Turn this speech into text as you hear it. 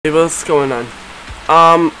Hey, what's going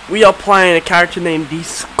on? We are playing a character named the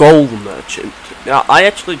Skull Merchant. Now, I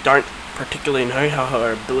actually don't particularly know how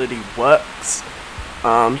her ability works.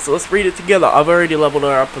 So let's read it together. I've already leveled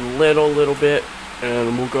her up a little bit,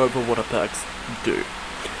 and we'll go over what her perks do.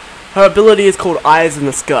 Her ability is called Eyes in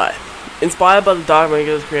the Sky. Inspired by the Dark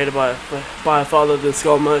Makers created by her father, the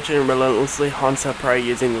Skull Merchant relentlessly hunts her prey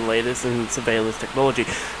using the latest in surveillance technology.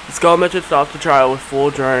 The Skull Merchant starts the trial with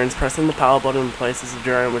 4 drones. Pressing the power button places the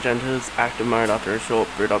drone, which enters active mode after a short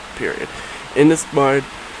boot up period. In this mode,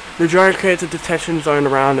 the drone creates a detection zone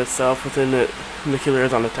around itself. Within it, the killer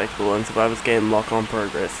is undetectable and survivors gain lock-on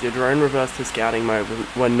progress. Your drone reverts to scouting mode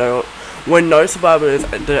when no survivor is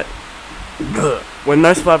detected. When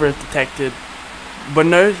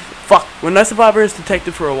no survivor is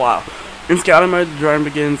detected for a while. In scouting mode, the drone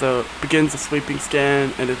begins a sweeping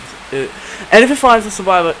scan, and if it finds a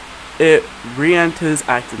survivor, it re-enters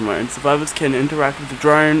active mode. Survivors can interact with the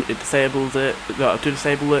drone. It disables it to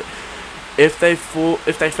disable it. If they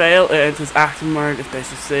fail, it enters active mode. If they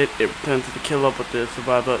succeed, it returns to the killer, but the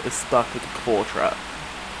survivor is stuck with the claw trap.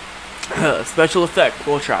 Special effect: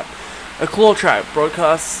 claw trap. A claw trap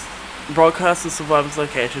broadcasts the survivor's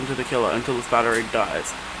location to the killer until its battery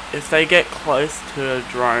dies. If they get close to a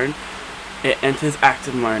drone, it enters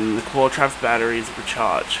active mode and the claw trap's battery is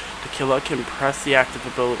recharged. The killer can press the active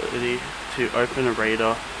ability to open a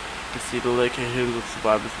radar to see the locations of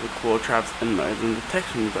survivors with claw traps and nodes in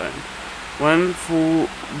detection zone.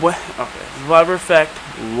 Survivor effect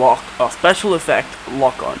special effect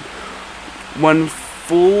lock on. When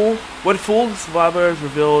full the survivor is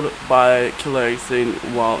revealed by killer exiting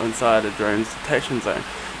while inside a drone's detection zone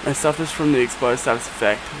and suffers from the exposed status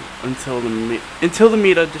effect until the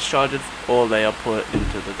meter discharges or they are put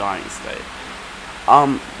into the dying state.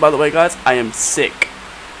 By the way, guys, I am sick.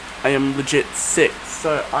 I am legit sick.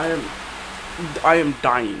 So I am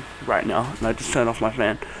dying right now, and I just turned off my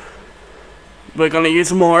fan. We're gonna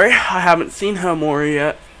use Mori. I haven't seen her Mori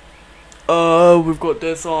yet. We've got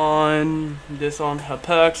this on her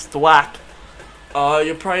perks, thwack.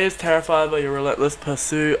 Your prey is terrified by your relentless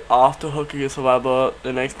pursuit. After hooking a survivor,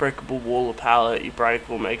 the next breakable wall or pallet you break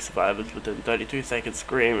will make survivors within 32 seconds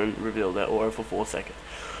scream and reveal their aura for 4 seconds.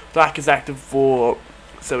 Thwack is active for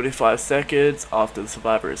 75 seconds after the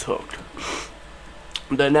survivor is hooked.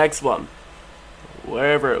 The next one,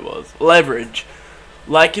 wherever it was, leverage.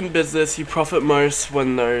 Like in business, you profit most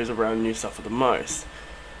when those around you suffer the most.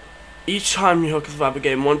 Each time you hook a survivor,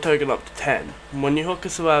 gain 1 token up to 10. When you hook a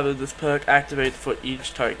survivor, this perk activates for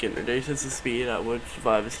each token, reduces the speed at which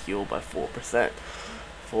survivors heal by 4%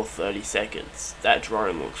 for 30 seconds. That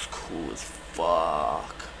drone looks cool as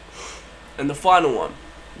fuck. And the final one,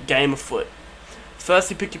 game afoot. First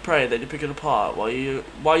you pick your prey, then you pick it apart. While you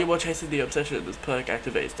are chasing the obsession, this perk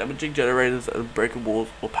activates. Damaging generators and breaking walls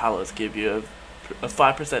or pallets give you a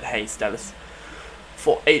 5% haste status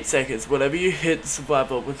for 8 seconds. Whenever you hit the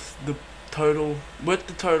survivor with the total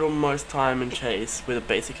most time and chase with a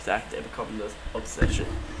basic attack, they become the obsession.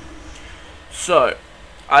 So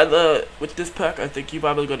either with this perk, I think you've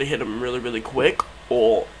either got to hit them really quick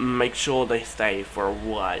or make sure they stay for a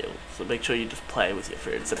while. So make sure you just play with your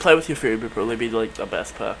food. So play with your food would probably be like the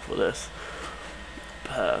best perk for this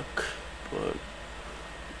perk. But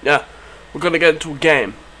yeah, we're gonna get into a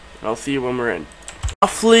game. I'll see you when we're in.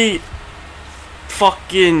 Roughly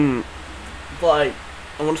fucking, like,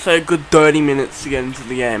 I want to say a good 30 minutes to get into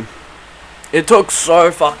the game. It took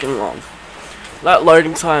so fucking long. That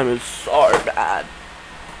loading time is so bad.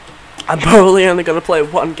 I'm probably only going to play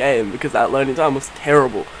 1 game because that loading time was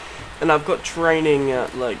terrible. And I've got training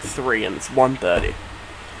at like 3 and it's 1:30.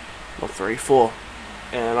 Or 3, 4.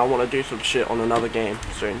 And I want to do some shit on another game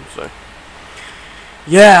soon, so.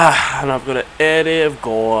 Yeah, and I've got to edit, I've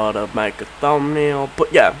got to make a thumbnail.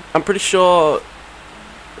 But yeah, I'm pretty sure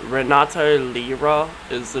Renato Lira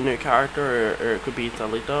is the new character, or it could be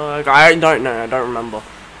Talita. I don't know, I don't remember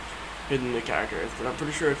who the new character is, but I'm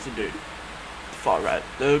pretty sure it's the dude. Far right.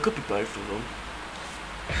 It could be both of them.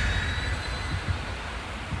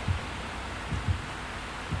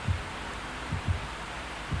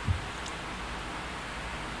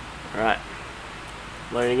 Alright.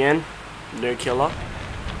 Loading in. New killer.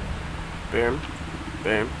 Boom.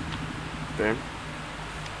 Boom. Boom.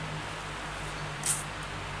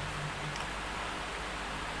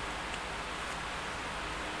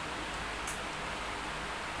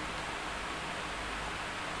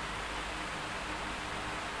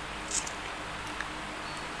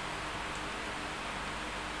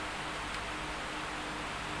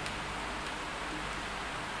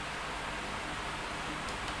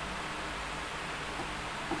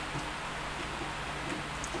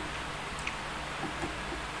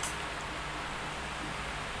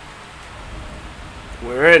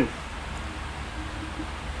 We're in.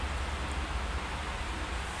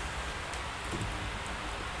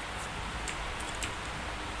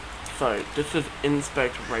 So, this is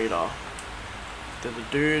Inspect Radar. There's a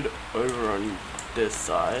dude over on this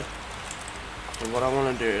side. So what I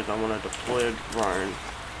want to do is I want to deploy a drone.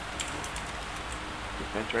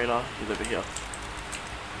 Inspect Radar, he's over here.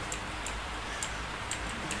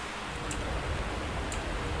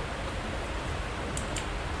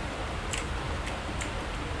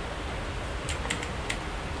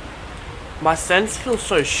 My sense feels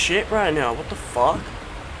so shit right now, what the fuck?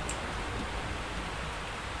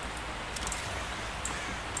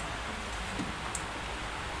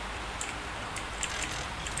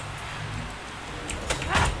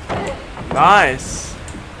 Nice.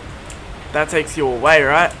 That takes you away,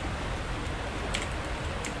 right?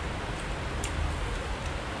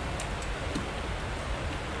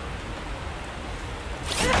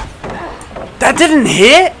 That didn't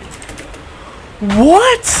hit?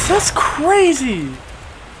 What? That's crazy.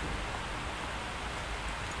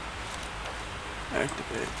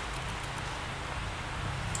 Activate.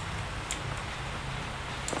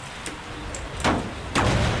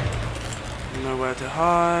 Nowhere to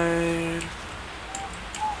hide.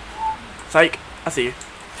 Psych, I see you.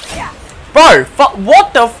 Bro,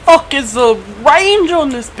 what the fuck is the range on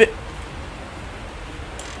this bit?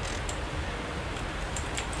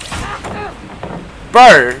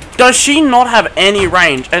 Bro, does she not have any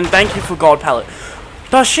range? And thank you for gold pallet.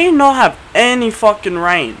 Does she not have any fucking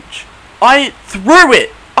range? I threw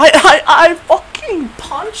it. I fucking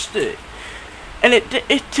punched it. And it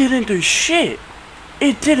didn't do shit.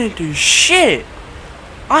 It didn't do shit.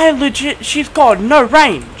 I legit, she's got no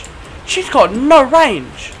range. She's got no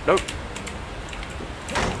range. Nope.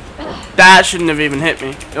 That shouldn't have even hit me.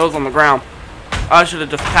 It was on the ground. I should have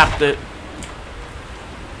just tapped it.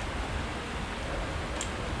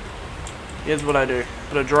 Here's what I do.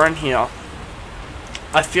 Put a drone here.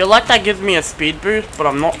 I feel like that gives me a speed boost, but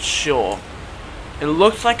I'm not sure. It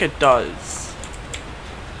looks like it does.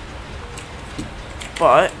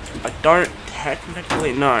 But I don't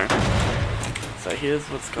technically know. So here's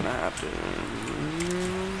what's gonna happen.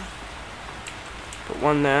 Put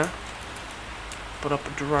one there. Put up a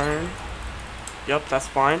drone. Yup, that's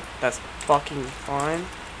fine. That's fucking fine.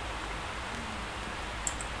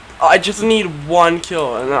 I just need one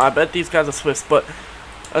kill, and I bet these guys are Swifts, but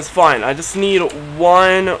that's fine. I just need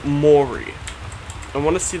one Mori. I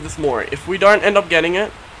want to see this Mori. If we don't end up getting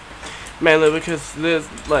it, mainly because there's,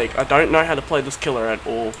 like, I don't know how to play this killer at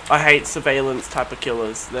all. I hate surveillance type of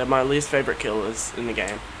killers. They're my least favorite killers in the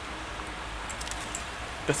game.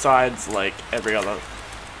 Besides, like, every other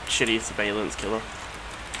shitty surveillance killer.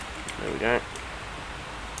 There we go.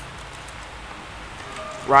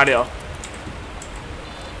 Right here.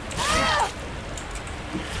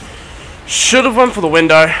 Should have went for the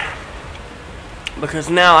window. Because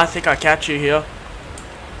now I think I catch you here.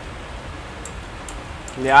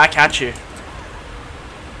 Yeah, I catch you.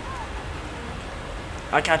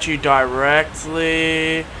 I catch you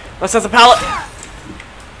directly. Unless there's a pallet.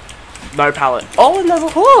 No pallet. Oh, and there's a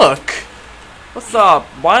hook. What's up?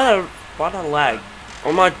 Why did I lag?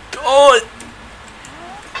 Oh my god.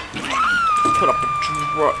 Put up a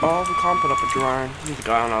drone. Oh, we can't put up a drone. There's a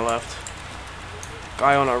guy on our left.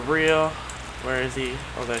 Guy on our rear. Where is he?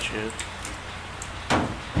 Oh, there she is.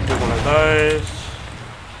 Do one of those.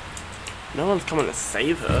 No one's coming to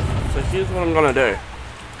save her. So here's what I'm gonna do.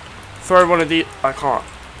 Throw one of these. I can't.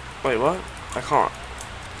 Wait, what? I can't.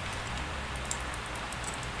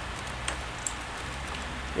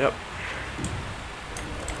 Yep.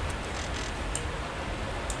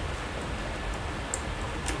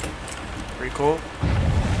 Pretty cool.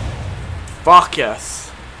 Fuck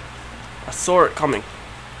yes. I saw it coming.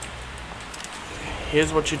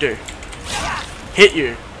 Here's what you do. Hit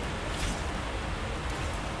you.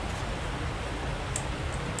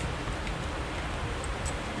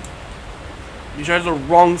 You chose the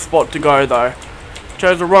wrong spot to go though.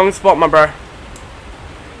 Chose the wrong spot, my bro.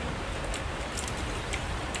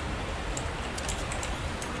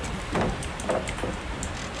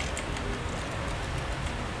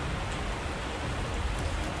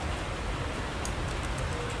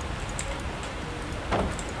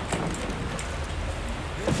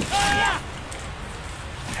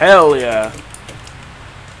 Hell yeah.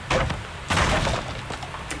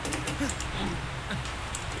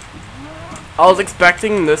 I was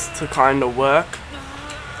expecting this to kind of work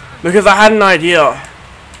because I had an idea.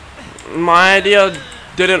 My idea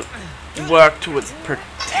didn't work to its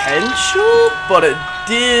potential, but it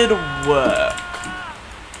did work.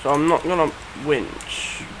 So I'm not gonna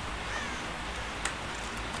winch.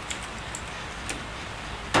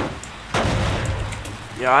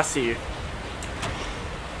 Yeah, I see you.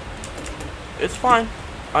 It's fine.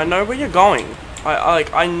 I know where you're going.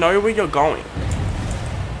 I know where you're going.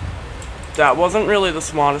 That wasn't really the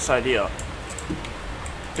smartest idea.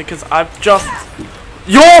 Because I've just...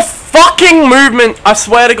 Your fucking movement! I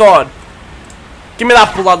swear to God. Give me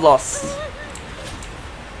that blood loss.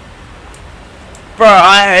 Bro,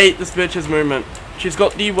 I hate this bitch's movement. She's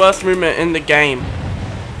got the worst movement in the game.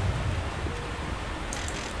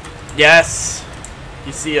 Yes.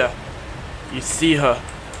 You see her. You see her.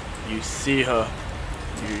 You see her.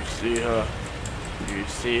 You see her. You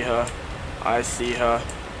see her. I see her.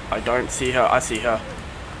 I don't see her. I see her.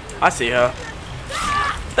 I see her.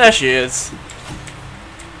 There she is.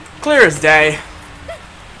 Clear as day.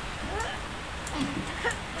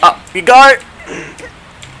 Up you go.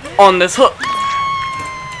 On this hook.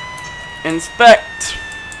 Inspect.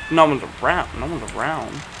 No one's around. No one's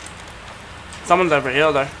around. Someone's over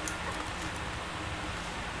here though.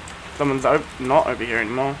 Someone's not over here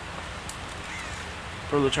anymore.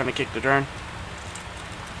 Probably trying to kick the drone.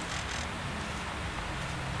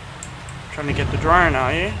 Trying to get the drone,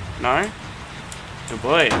 are you? No? Good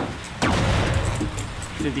boy.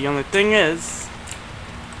 See, the only thing is,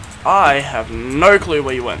 I have no clue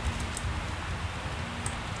where you went.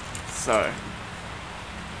 So,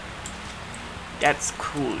 that's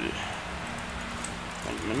cool.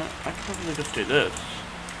 Wait a minute, I can probably just do this.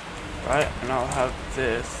 Right, and I'll have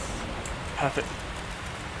this. Perfect.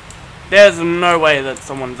 There's no way that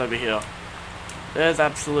someone's over here. There's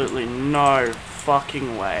absolutely no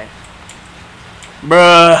fucking way.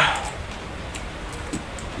 Bruh.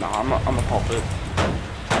 No, I'm gonna pop it.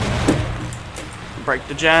 Break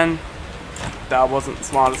the gen. That wasn't the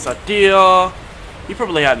smartest idea. You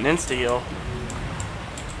probably had an insta-heal.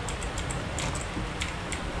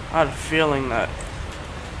 I had a feeling that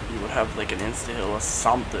you would have like an insta-heal or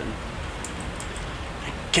something.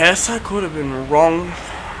 I guess I could have been wrong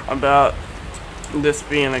about this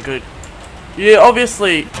being a good... Yeah,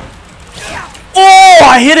 obviously... Oh,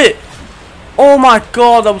 I hit it! Oh my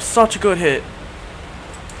god, that was such a good hit.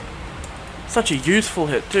 Such a useful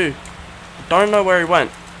hit too. I don't know where he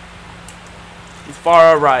went. He's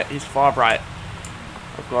far right. He's far right.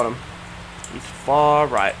 I've got him. He's far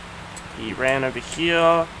right. He ran over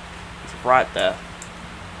here. He's right there.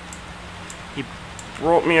 He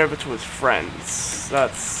brought me over to his friends.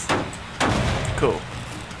 That's cool.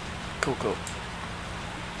 Cool, cool.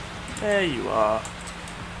 There you are.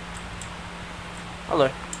 Hello.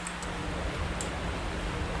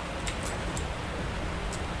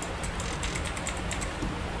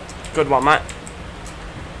 Good one, mate.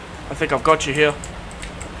 I think I've got you here.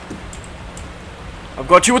 I've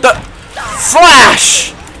got you with the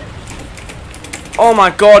slash! Oh my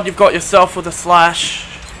god, you've got yourself with a slash.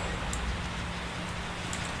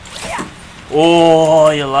 Oh,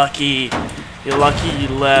 you're lucky. You're lucky you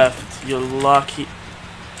left. You're lucky.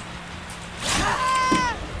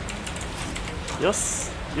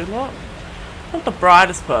 You're not the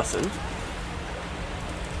brightest person.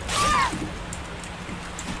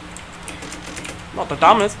 Not the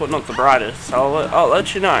dumbest, but not the brightest. I'll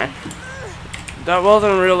let you know. That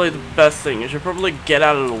wasn't really the best thing. You should probably get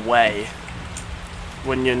out of the way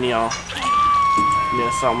when you're near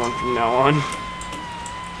someone from now on.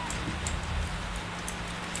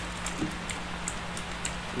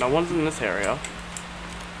 No one's in this area.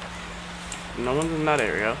 No one's in that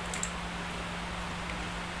area.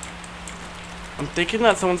 I'm thinking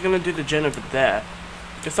that someone's gonna do the gen over there.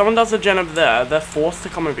 If someone does the gen over there, they're forced to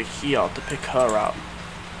come over here to pick her up.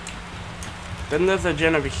 Then there's a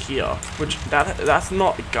gen over here, which that's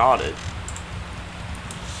not guarded.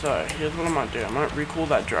 So here's what I might do. I might recall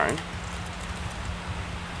that drone.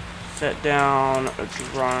 Set down a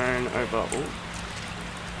drone over. Ooh,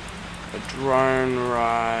 a drone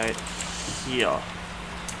right here.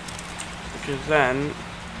 Because then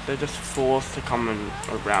they're just forced to come in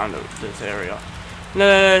around this area. No,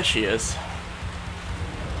 there she is.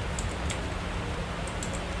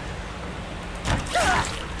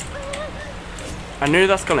 I knew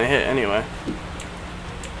that's gonna hit anyway.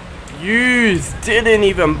 You didn't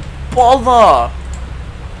even bother.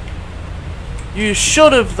 You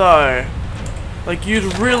should have though. Like you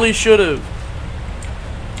really should have.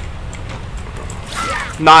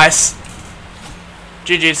 Nice.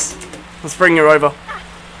 GG's. Let's bring you over.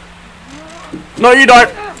 No, you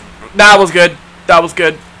don't. That was good. That was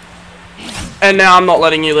good. And now I'm not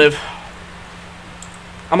letting you live.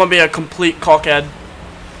 I'm gonna be a complete cockhead.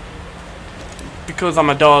 Because I'm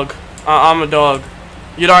a dog. I'm a dog.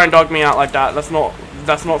 You don't dog me out like that. That's not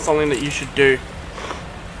something that you should do.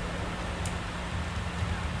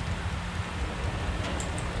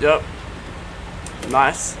 Yep.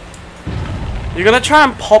 Nice. You're gonna try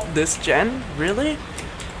and pop this gen? Really?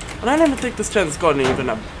 I don't even think this gen's got even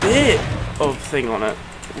a bit of thing on it.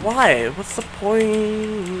 Why? What's the point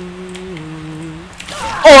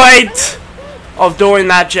of doing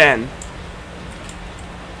that gen?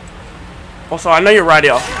 Also, I know you're right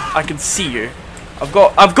here. I can see you. I've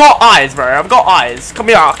got eyes, bro. I've got eyes. Come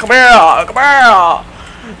here, come here, come here.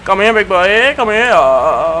 Come here, big boy. Come here.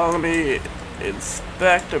 Let me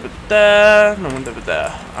inspect over there. No one's over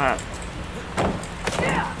there. Alright.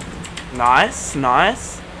 Nice,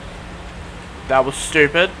 nice. That was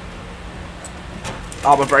stupid.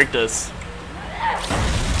 I'm gonna break this.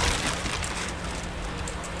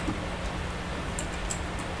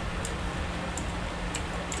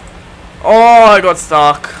 Oh, I got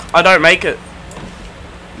stuck. I don't make it.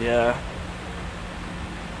 Yeah.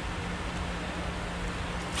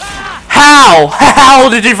 How? How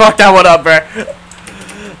did you fuck that one up, bro?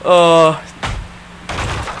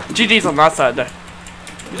 GG's on that side, though.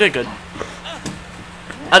 You did good.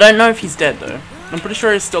 I don't know if he's dead, though. I'm pretty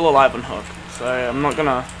sure he's still alive on Hook. So I'm not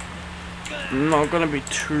gonna be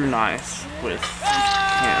too nice with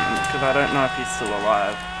him because I don't know if he's still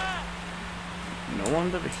alive. No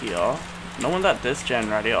one's over here. No one's at this gen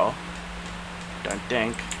right here. Don't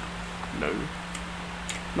think. No.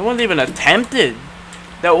 No one's even attempted.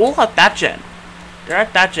 They're all at that gen. They're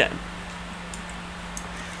at that gen.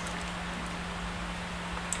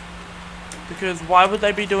 Because why would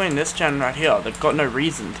they be doing this gen right here? They've got no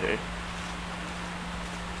reason to.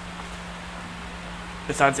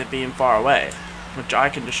 Besides it being far away. Which I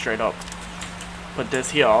can just straight up put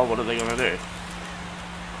this here. What are they gonna do?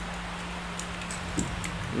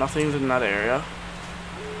 Nothing's in that area.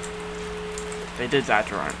 They did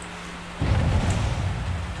that right.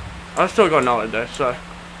 I've still got knowledge though, so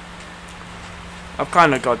I've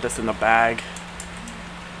kind of got this in the bag.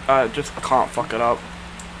 I just can't fuck it up.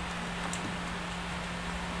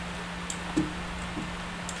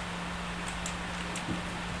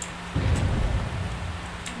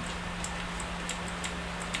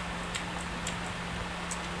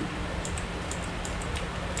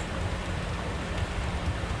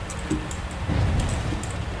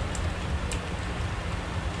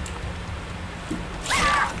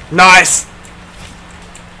 Nice!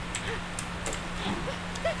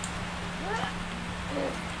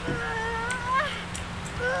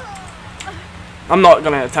 I'm not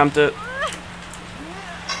gonna attempt it.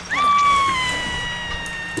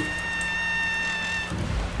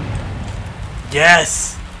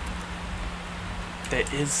 Yes! There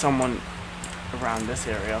is someone around this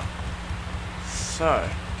area. So,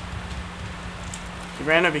 he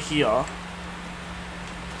ran over here.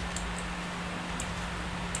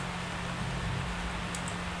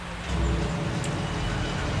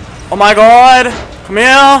 Oh my god! Come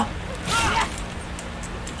here!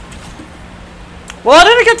 Well, I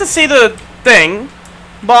didn't get to see the thing,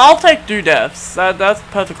 but I'll take 2 deaths. That's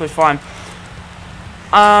perfectly fine.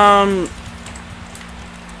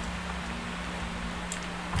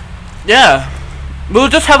 Yeah. We'll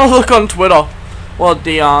just have a look on Twitter what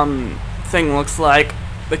the thing looks like,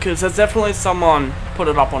 because there's definitely someone put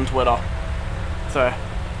it up on Twitter. So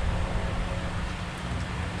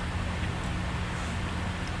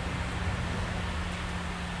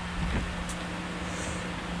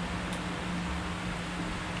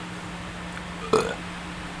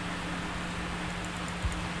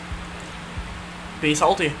be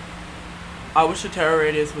salty. I wish the terror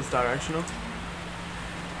radius was directional.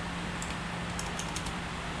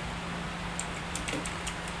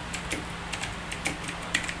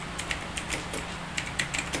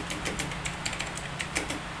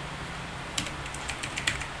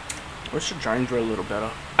 Wish the drones were a little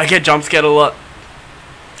better. I get jump scared a lot.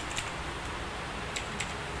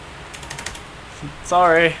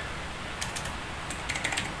 Sorry.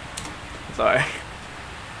 Sorry.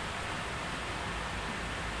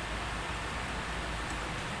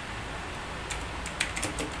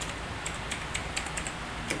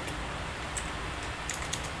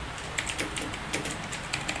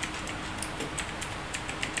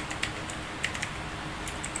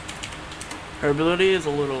 Her ability is a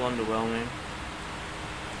little underwhelming.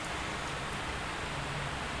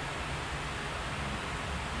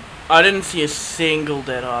 I didn't see a single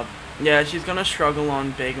dead up. Yeah, she's gonna struggle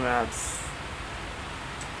on big maps.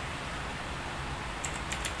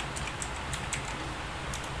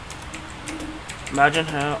 Imagine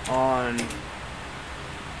her on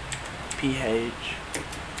PH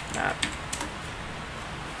map.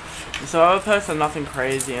 So other person, nothing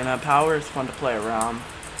crazy, and her power is fun to play around.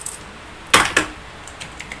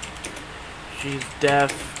 She's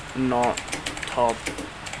not top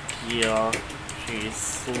gear. She's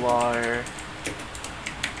slow.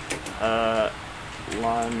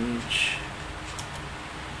 Lunge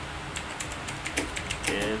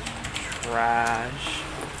is trash.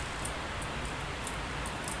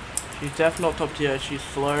 She's definitely not top tier. She's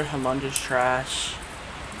slow. Her lunge is trash.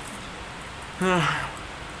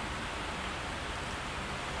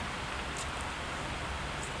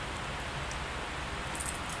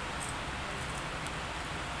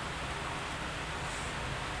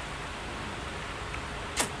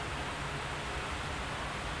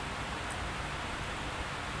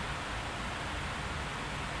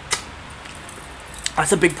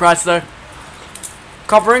 That's a big price though.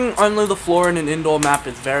 Covering only the floor in an indoor map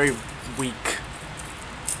is very weak.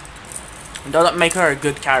 It doesn't make her a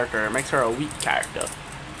good character, it makes her a weak character.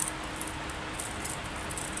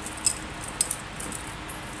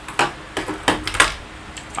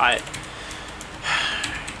 Alright.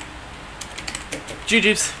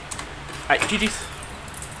 GG's. Alright, GG's.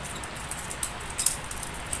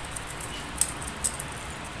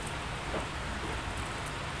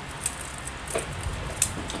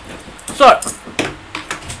 So,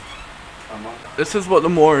 this is what the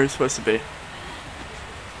Mori is supposed to be.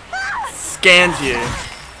 Scans you.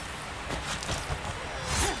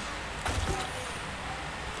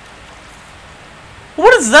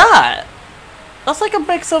 What is that? That's like a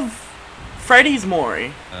mix of Freddy's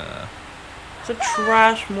Mori. It's a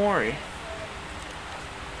trash Mori.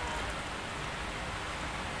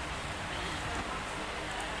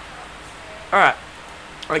 Alright.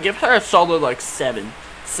 I give her a solid like 7,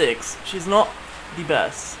 6. She's not the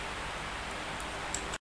best.